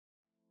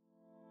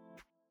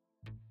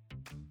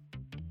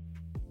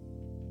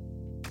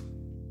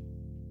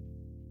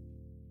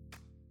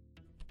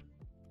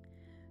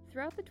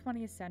Throughout the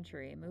 20th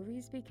century,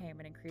 movies became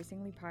an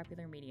increasingly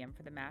popular medium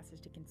for the masses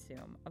to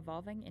consume,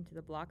 evolving into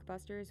the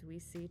blockbusters we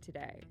see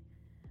today.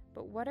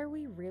 But what are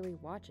we really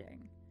watching?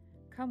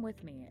 Come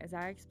with me as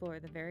I explore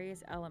the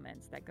various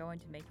elements that go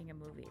into making a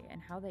movie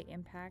and how they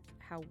impact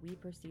how we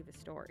perceive a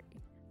story.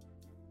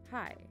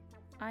 Hi,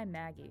 I'm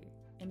Maggie,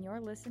 and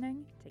you're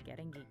listening to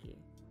Getting Geeky.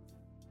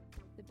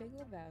 The Big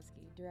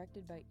Lebowski,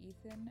 directed by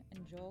Ethan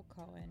and Joel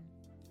Coen,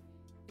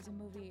 is a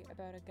movie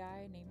about a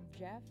guy named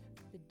Jeff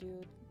the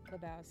Dude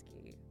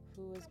Lebowski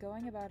who was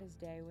going about his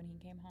day when he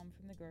came home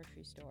from the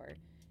grocery store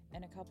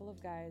and a couple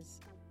of guys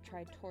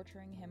tried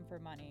torturing him for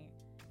money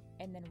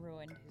and then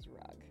ruined his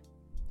rug.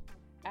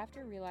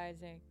 After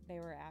realizing they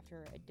were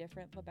after a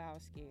different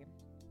Lebowski,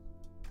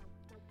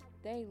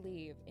 they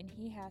leave and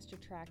he has to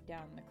track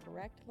down the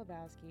correct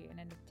Lebowski in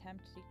an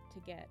attempt to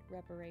get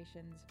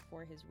reparations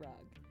for his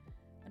rug.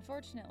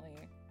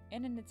 Unfortunately,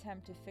 in an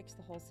attempt to fix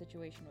the whole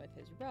situation with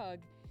his rug,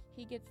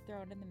 he gets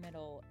thrown in the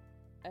middle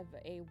of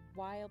a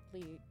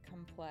wildly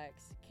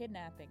complex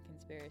kidnapping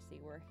conspiracy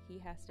where he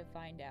has to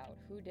find out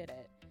who did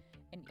it,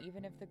 and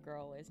even if the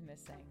girl is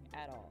missing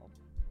at all.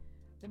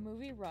 The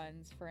movie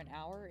runs for an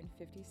hour and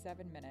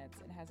 57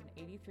 minutes and has an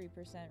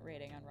 83%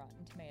 rating on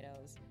Rotten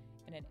Tomatoes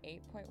and an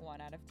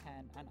 8.1 out of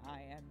 10 on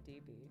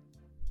IMDb.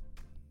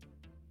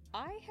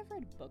 I have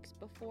read books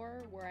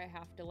before where I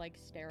have to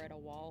stare at a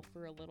wall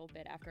for a little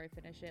bit after I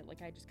finish it.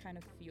 I just kind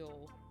of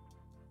feel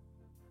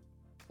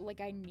like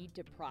I need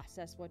to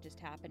process what just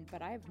happened,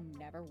 but I've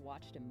never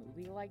watched a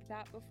movie like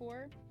that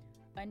before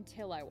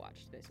until I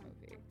watched this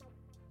movie.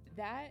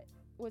 That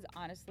was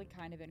honestly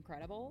kind of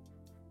incredible.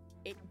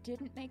 It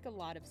didn't make a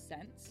lot of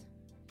sense,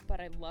 but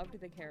I loved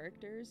the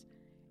characters,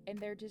 and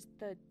they're just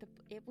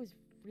it was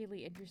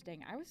really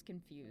interesting. I was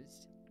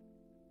confused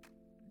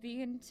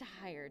the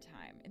entire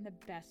time in the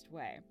best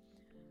way.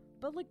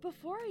 But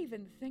before I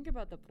even think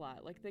about the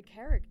plot, the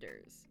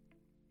characters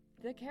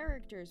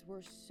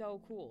were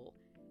so cool.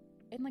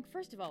 And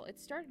first of all, it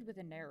started with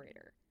a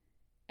narrator.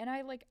 And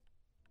I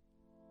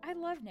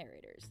love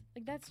narrators.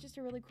 That's just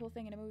a really cool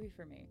thing in a movie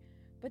for me.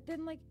 But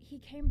then he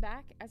came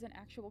back as an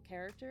actual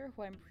character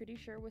who I'm pretty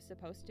sure was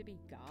supposed to be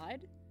God.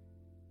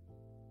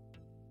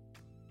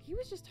 He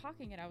was just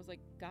talking and I was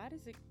like, God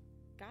is a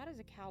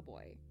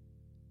cowboy.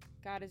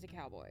 God is a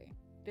cowboy.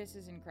 This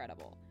is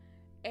incredible.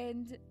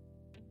 And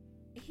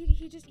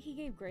he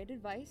gave great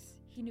advice.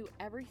 He knew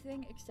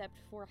everything except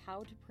for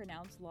how to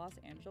pronounce Los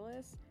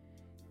Angeles.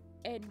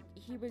 And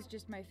he was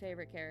just my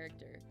favorite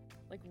character.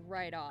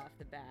 Right off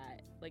the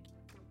bat.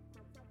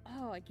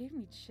 It gave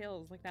me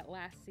chills. That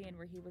last scene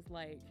where he was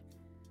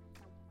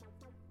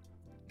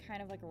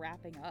kind of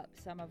wrapping up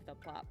some of the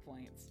plot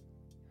points.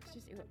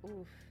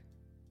 Oof.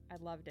 I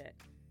loved it.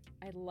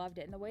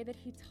 And the way that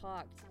he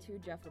talked to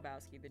Jeff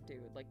Lebowski, the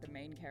dude, the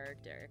main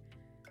character,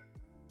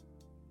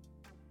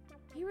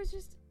 he was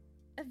just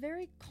a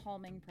very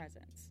calming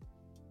presence.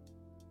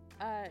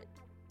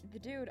 The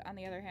dude, on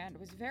the other hand,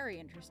 was very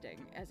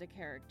interesting as a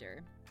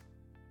character.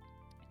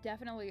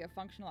 Definitely a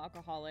functional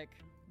alcoholic,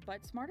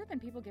 but smarter than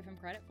people give him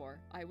credit for.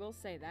 I will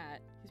say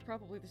that. He's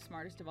probably the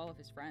smartest of all of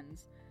his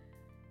friends.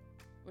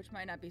 Which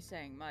might not be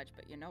saying much,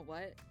 but you know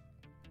what?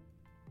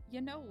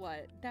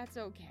 That's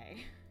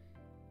okay.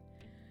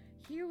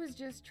 He was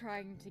just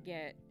trying to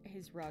get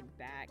his rug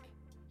back.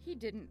 He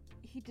didn't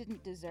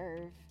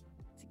deserve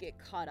to get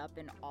caught up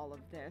in all of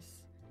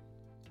this.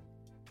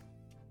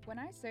 When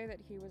I say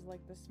that he was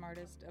the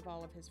smartest of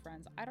all of his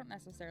friends, I don't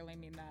necessarily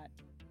mean that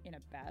in a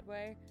bad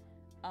way.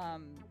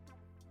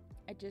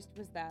 It just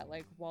was that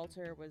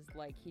Walter was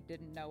he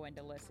didn't know when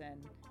to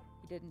listen.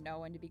 He didn't know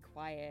when to be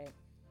quiet.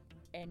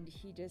 And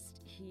he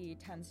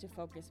tends to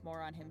focus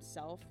more on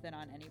himself than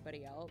on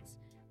anybody else.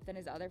 Then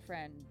his other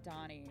friend,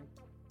 Donnie,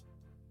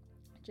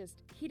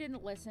 he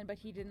didn't listen, but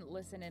he didn't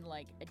listen in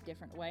a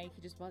different way.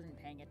 He just wasn't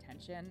paying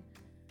attention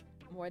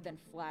more than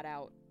flat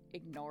out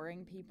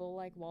ignoring people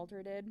like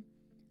Walter did.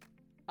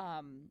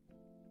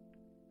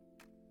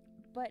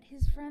 But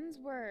his friends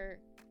were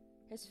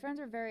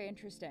very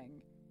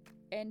interesting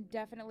and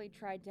definitely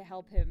tried to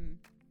help him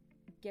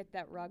get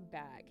that rug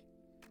back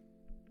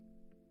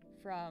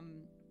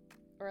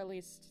or at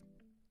least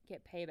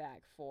get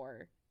payback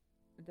for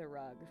the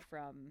rug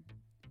from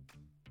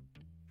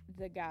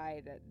the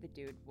guy that the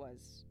dude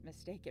was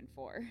mistaken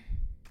for.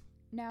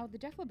 Now, the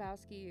Jeff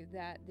Lebowski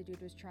that the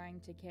dude was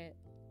trying to get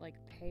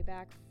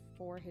payback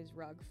for his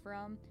rug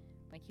from,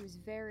 he was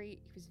very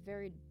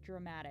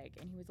dramatic,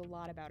 and he was a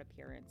lot about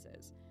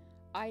appearances.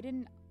 I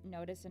didn't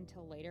notice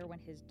until later when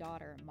his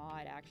daughter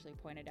Maud actually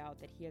pointed out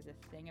that he has a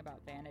thing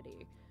about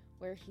vanity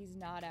where he's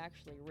not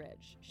actually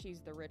rich. She's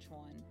the rich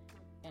one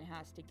and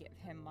has to give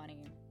him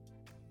money,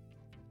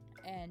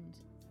 and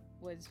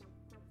was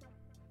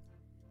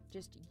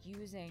just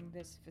using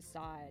this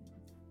facade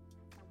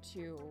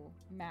to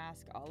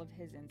mask all of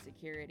his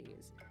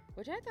insecurities,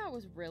 which I thought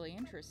was really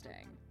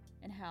interesting,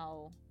 and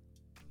how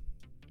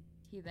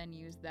he then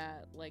used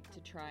that to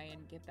try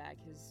and get back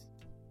his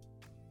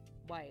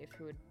wife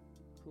who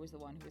was the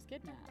one who was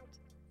kidnapped.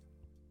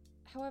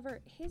 However,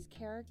 his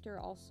character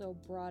also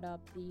brought up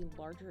the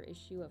larger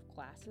issue of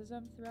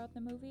classism throughout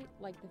the movie,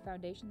 like the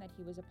foundation that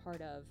he was a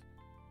part of.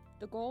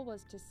 The goal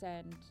was to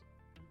send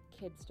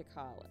kids to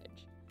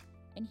college.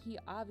 And he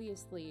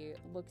obviously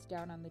looks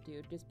down on the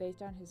dude just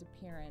based on his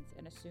appearance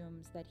and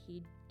assumes that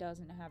he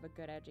doesn't have a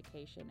good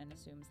education and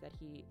assumes that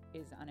he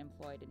is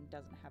unemployed and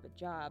doesn't have a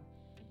job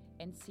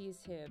and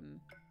sees him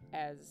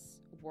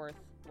as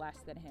worth less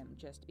than him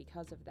just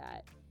because of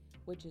that,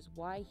 which is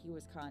why he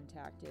was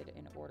contacted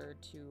in order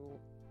to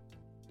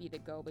be the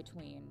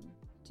go-between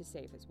to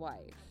save his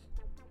wife.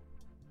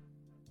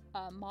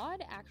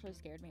 Maud actually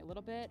scared me a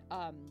little bit.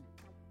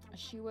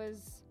 She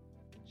was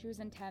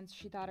intense.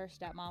 She thought her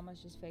stepmom was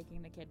just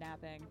faking the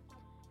kidnapping.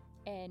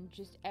 And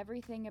just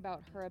everything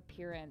about her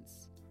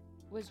appearance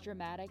was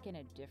dramatic in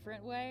a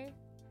different way.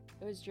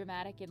 It was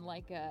dramatic in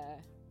like a...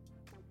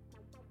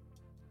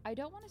 I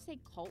don't want to say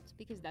cult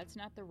because that's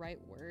not the right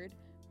word,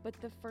 but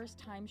the first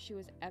time she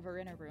was ever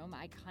in a room,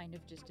 I kind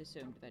of just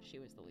assumed that she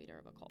was the leader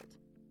of a cult.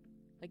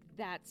 Like,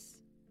 that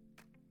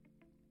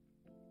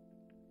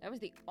was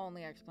the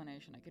only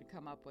explanation I could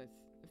come up with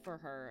for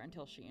her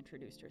until she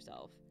introduced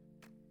herself.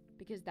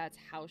 Because that's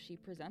how she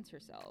presents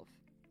herself.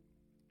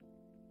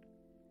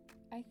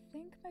 I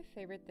think my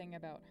favorite thing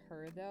about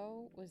her,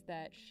 though, was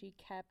that she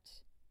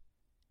kept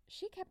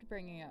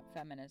bringing up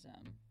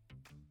feminism,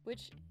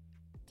 which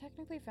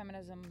technically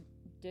feminism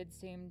did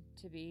seem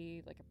to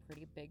be like a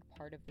pretty big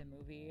part of the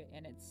movie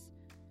in its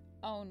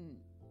own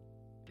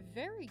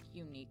very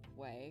unique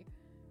way.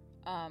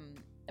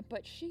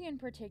 But she in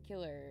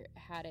particular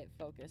had it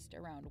focused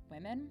around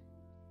women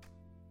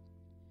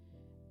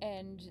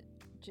and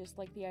just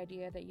like the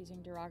idea that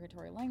using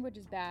derogatory language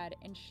is bad.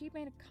 And she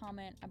made a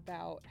comment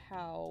about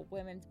how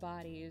women's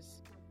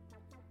bodies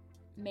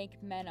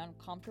make men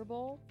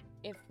uncomfortable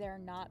if they're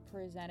not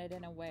presented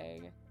in a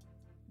way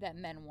that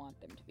men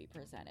want them to be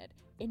presented.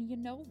 And you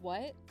know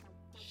what?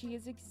 She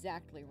is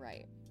exactly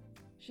right.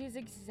 She is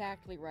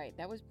exactly right.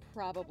 That was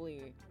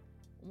probably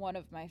one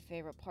of my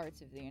favorite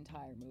parts of the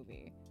entire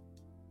movie.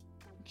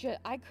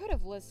 I could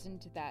have listened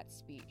to that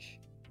speech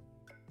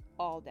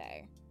all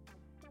day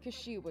because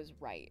she was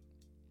right.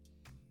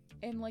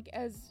 And like,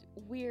 as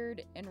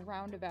weird and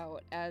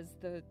roundabout as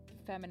the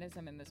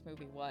feminism in this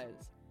movie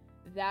was,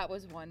 that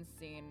was one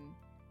scene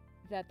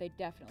that they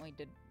definitely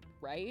did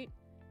right.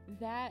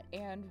 That,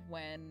 and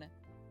when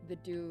the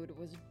dude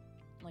was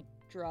like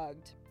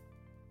drugged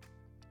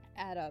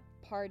at a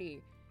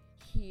party,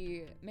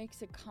 he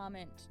makes a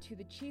comment to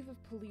the chief of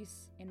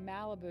police in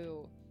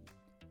Malibu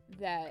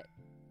that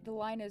the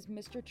line is,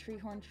 "Mr.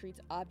 Treehorn treats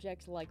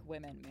objects like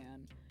women,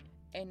 man."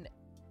 And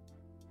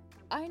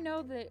I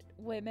know that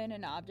women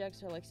and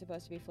objects are like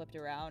supposed to be flipped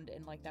around,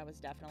 and like that was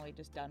definitely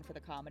just done for the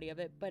comedy of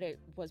it, but it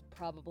was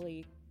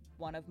probably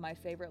one of my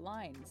favorite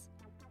lines.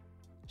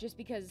 Just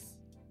because,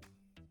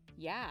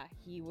 yeah,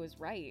 he was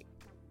right.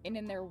 And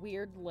in their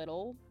weird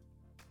little,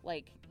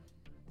 like,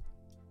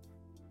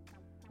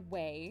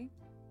 way,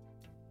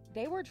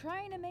 they were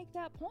trying to make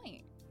that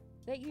point.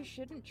 That you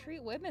shouldn't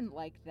treat women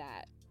like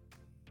that.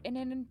 And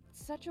in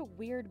such a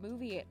weird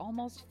movie, it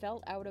almost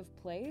felt out of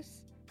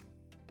place.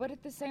 But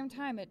at the same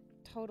time, it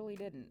totally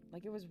didn't.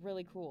 Like, it was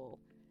really cool.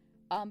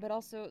 But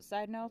also,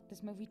 side note,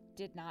 this movie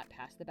did not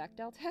pass the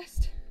Bechdel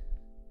test.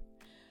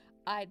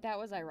 That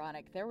was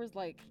ironic. There was,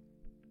 like,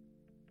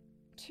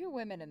 2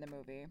 women in the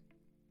movie.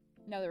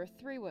 No, there were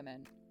 3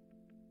 women.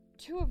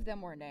 2 of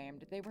them were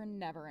named. They were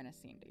never in a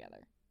scene together.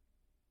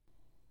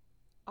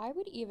 I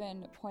would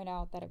even point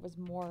out that it was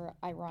more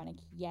ironic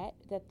yet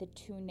that the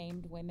 2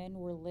 named women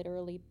were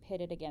literally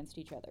pitted against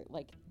each other.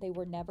 Like, they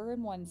were never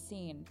in one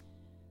scene,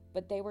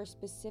 but they were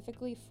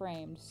specifically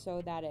framed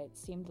so that it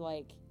seemed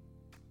like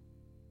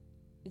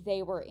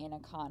they were in a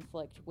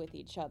conflict with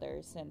each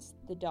other, since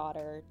the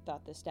daughter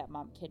thought the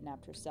stepmom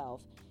kidnapped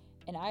herself.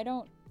 And I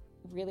don't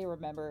really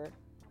remember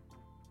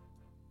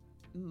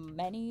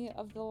many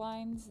of the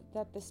lines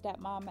that the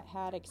stepmom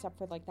had, except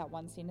for like that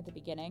one scene at the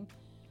beginning.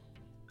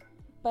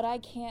 But I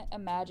can't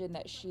imagine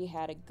that she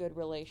had a good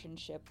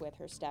relationship with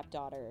her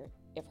stepdaughter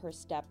if her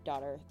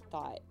stepdaughter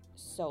thought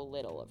so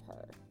little of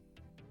her.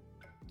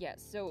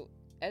 Yes, so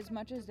as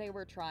much as they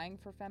were trying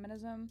for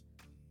feminism,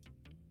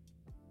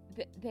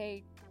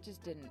 they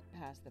just didn't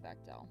pass the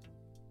Bechdel.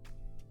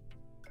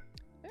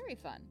 Very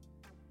fun.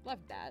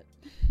 Loved that.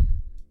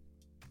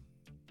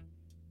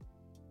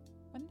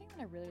 One thing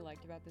that I really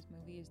liked about this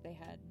movie is they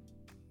had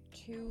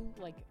 2,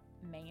 like,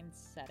 main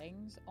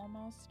settings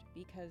almost,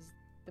 because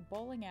the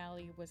bowling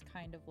alley was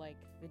kind of like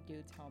the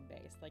dude's home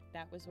base. Like,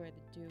 that was where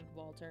the dude,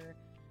 Walter,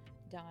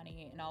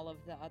 Donnie, and all of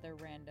the other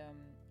random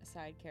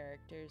side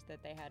characters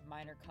that they had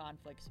minor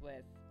conflicts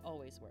with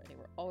always were. They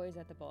were always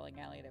at the bowling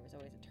alley. There was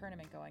always a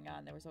tournament going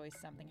on. There was always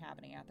something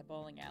happening at the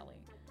bowling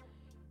alley.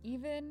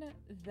 Even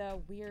the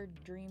weird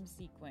dream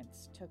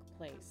sequence took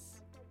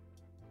place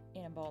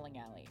in a bowling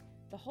alley.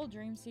 The whole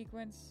dream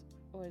sequence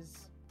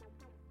was...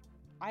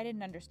 I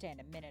didn't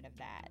understand a minute of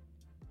that.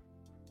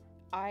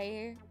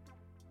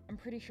 I'm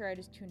pretty sure I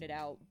just tuned it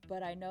out,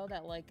 but I know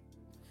that, like,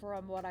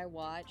 from what I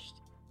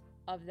watched,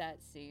 of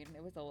that scene.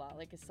 It was a lot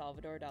like a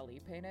Salvador Dali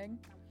painting.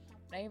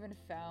 And I even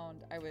found,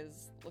 I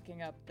was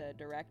looking up the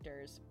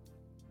directors,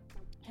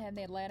 and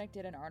The Atlantic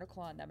did an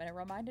article on them, and it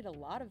reminded a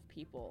lot of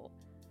people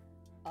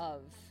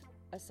of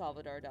a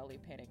Salvador Dali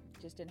painting,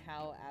 just in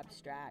how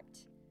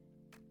abstract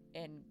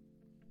and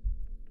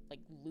like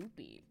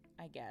loopy,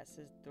 I guess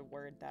is the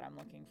word that I'm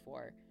looking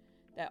for,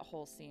 that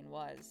whole scene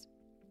was.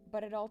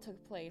 But it all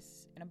took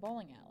place in a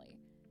bowling alley.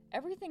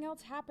 Everything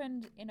else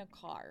happened in a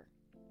car,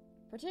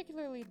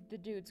 particularly the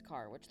dude's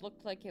car, which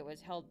looked like it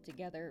was held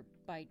together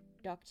by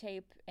duct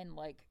tape and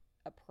like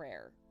a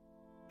prayer.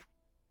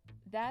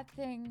 That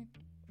thing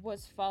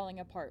was falling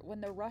apart.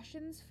 When the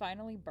Russians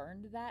finally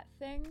burned that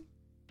thing,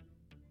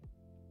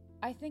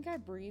 I think I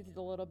breathed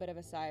a little bit of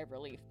a sigh of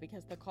relief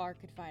because the car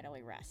could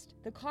finally rest.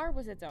 The car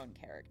was its own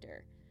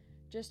character,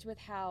 just with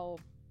how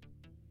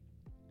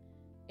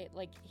it,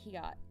 like, he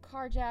got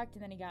carjacked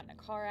and then he got in a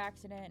car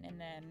accident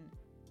and then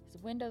his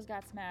windows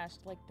got smashed.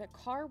 Like, the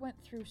car went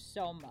through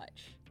so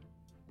much.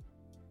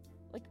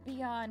 Like,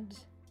 beyond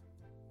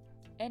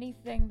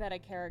anything that a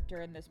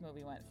character in this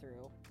movie went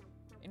through,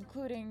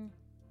 including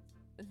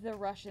the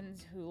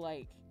Russians who,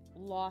 like,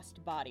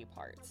 lost body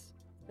parts.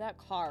 That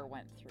car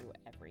went through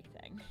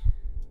everything.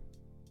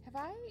 Have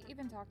I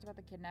even talked about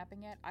the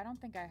kidnapping yet? I don't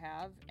think I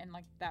have, and,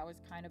 like, that was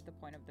kind of the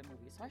point of the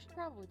movie, so I should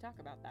probably talk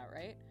about that,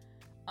 right?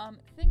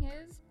 Thing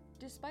is,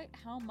 despite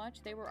how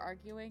much they were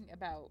arguing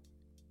about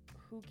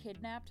who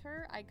kidnapped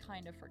her, I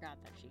kind of forgot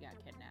that she got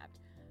kidnapped.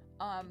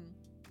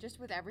 Just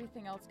with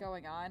everything else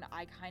going on,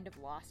 I kind of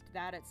lost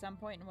that at some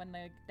point, and when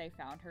they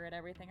found her and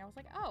everything, I was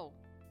like, oh,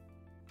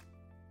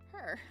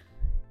 her.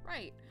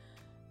 Right.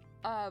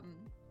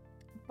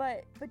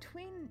 But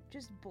between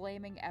just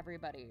blaming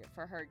everybody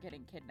for her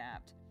getting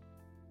kidnapped,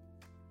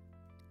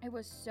 it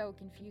was so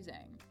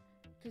confusing.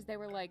 Because they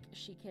were like,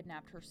 she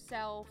kidnapped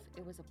herself,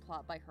 it was a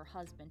plot by her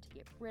husband to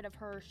get rid of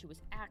her, she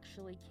was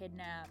actually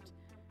kidnapped,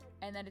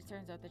 and then it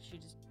turns out that she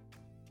just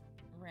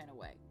ran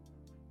away.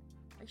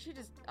 Like, she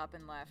just up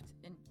and left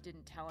and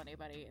didn't tell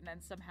anybody, and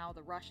then somehow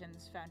the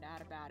Russians found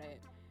out about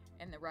it,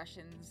 and the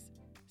Russians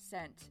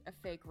sent a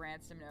fake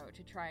ransom note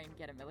to try and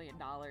get $1 million.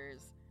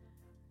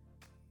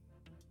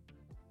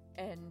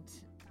 And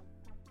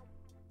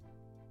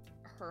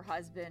her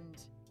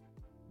husband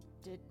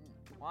didn't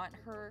want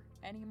her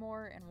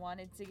anymore and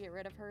wanted to get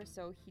rid of her,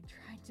 so he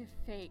tried to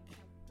fake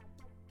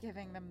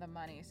giving them the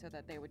money so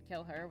that they would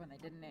kill her when they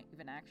didn't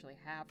even actually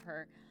have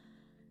her.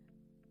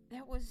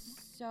 That was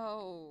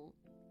so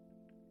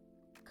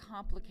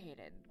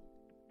complicated.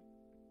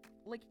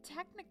 Like,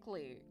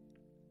 technically,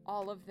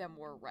 all of them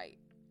were right.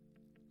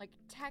 Like,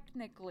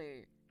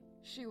 technically,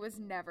 she was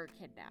never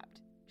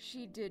kidnapped.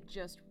 She did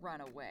just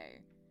run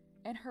away.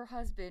 And her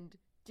husband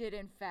did,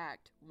 in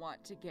fact,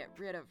 want to get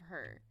rid of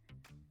her.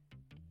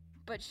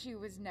 But she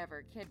was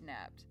never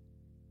kidnapped.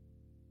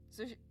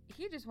 So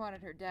he just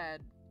wanted her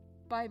dead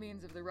by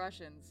means of the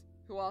Russians,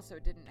 who also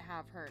didn't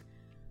have her.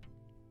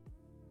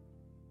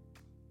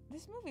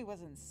 This movie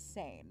was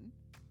insane.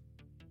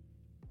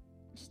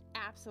 Just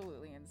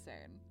absolutely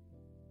insane.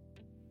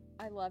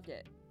 I loved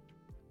it.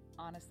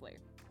 Honestly.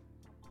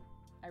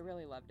 I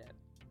really loved it.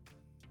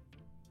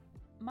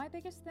 My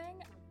biggest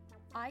thing,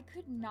 I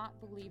could not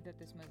believe that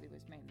this movie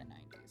was made in the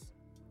 90s.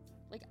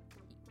 Like,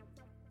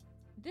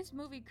 this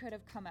movie could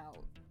have come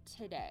out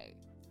today,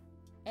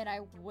 and I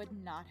would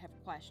not have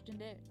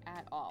questioned it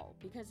at all,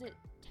 because it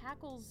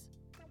tackles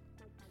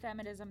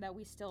feminism that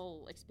we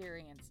still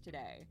experience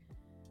today,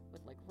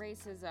 with, like,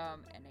 racism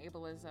and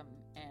ableism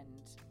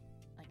and,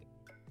 like,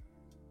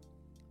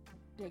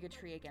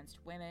 bigotry against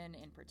women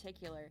in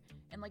particular,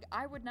 and, like,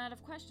 I would not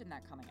have questioned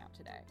that coming out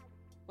today.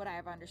 Would I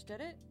have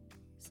understood it?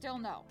 Still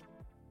no.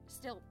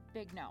 Still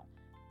big no.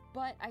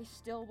 But I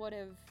still would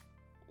have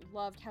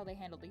loved how they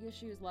handled the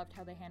issues, loved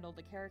how they handled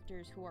the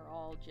characters, who are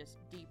all just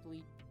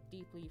deeply,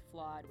 deeply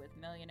flawed, with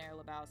Millionaire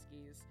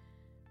Lebowski's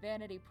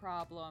vanity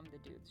problem, the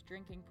dude's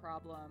drinking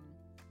problem,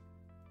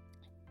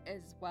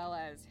 as well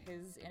as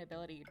his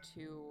inability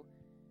to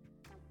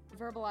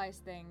verbalize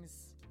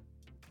things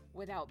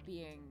without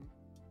being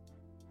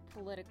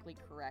politically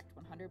correct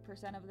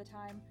 100% of the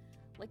time.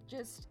 Like,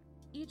 just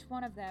each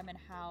one of them and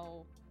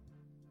how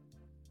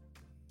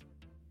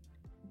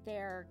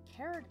their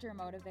character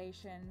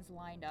motivations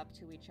lined up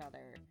to each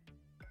other.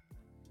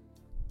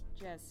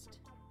 Just,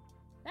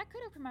 that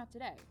could have come out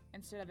today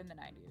instead of in the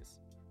 90s.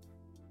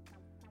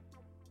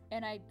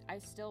 And I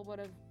still would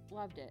have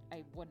loved it.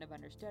 I wouldn't have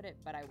understood it,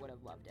 but I would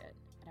have loved it.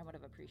 And I would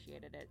have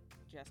appreciated it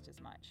just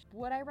as much.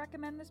 Would I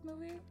recommend this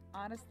movie?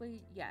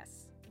 Honestly,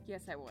 yes.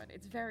 Yes, I would.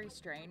 It's very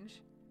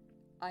strange.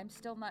 I'm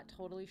still not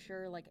totally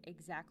sure, like,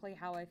 exactly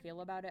how I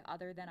feel about it,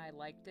 other than I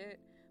liked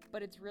it.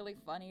 But it's really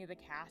funny. The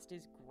cast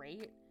is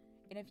great.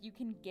 And if you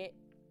can get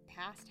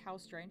past how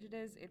strange it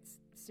is, it's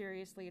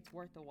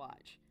worth a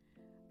watch.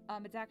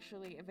 It's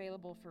actually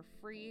available for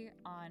free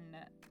on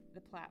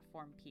the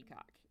platform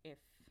Peacock if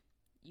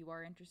you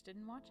are interested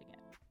in watching it.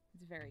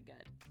 It's very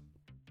good.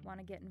 Want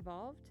to get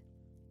involved?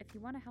 If you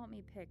want to help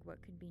me pick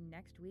what could be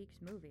next week's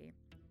movie,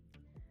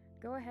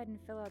 Go ahead and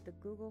fill out the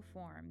Google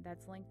form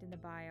that's linked in the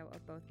bio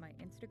of both my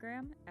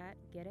Instagram at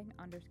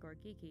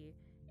getting_geeky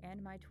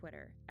and my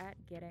Twitter at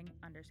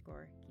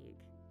getting_geek.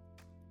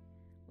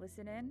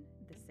 Listen in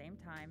the same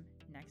time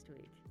next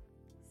week.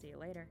 See you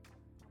later.